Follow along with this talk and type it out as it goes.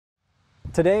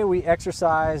Today we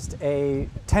exercised a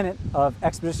tenet of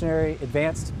expeditionary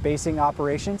advanced basing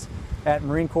operations at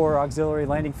Marine Corps Auxiliary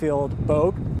Landing Field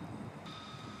Bogue.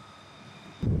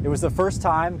 It was the first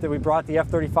time that we brought the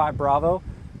F-35 Bravo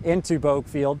into Bogue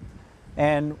Field,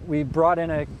 and we brought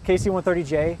in a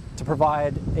KC-130J to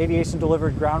provide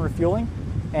aviation-delivered ground refueling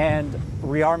and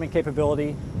rearming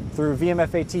capability through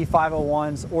VMFAT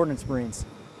 501's Ordnance Marines.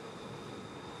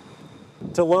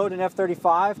 To load an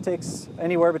F-35 takes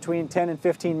anywhere between 10 and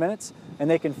 15 minutes, and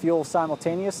they can fuel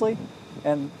simultaneously.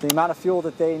 And the amount of fuel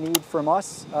that they need from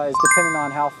us is dependent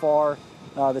on how far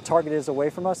the target is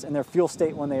away from us and their fuel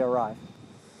state when they arrive.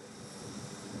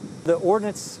 The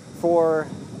ordnance for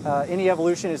any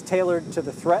evolution is tailored to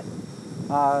the threat.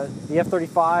 The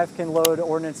F-35 can load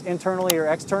ordnance internally or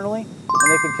externally,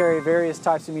 and they can carry various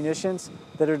types of munitions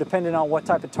that are dependent on what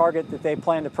type of target that they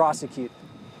plan to prosecute.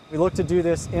 We look to do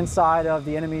this inside of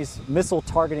the enemy's missile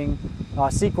targeting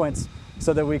sequence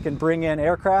so that we can bring in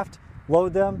aircraft,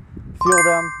 load them, fuel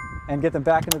them, and get them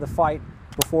back into the fight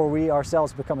before we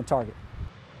ourselves become a target.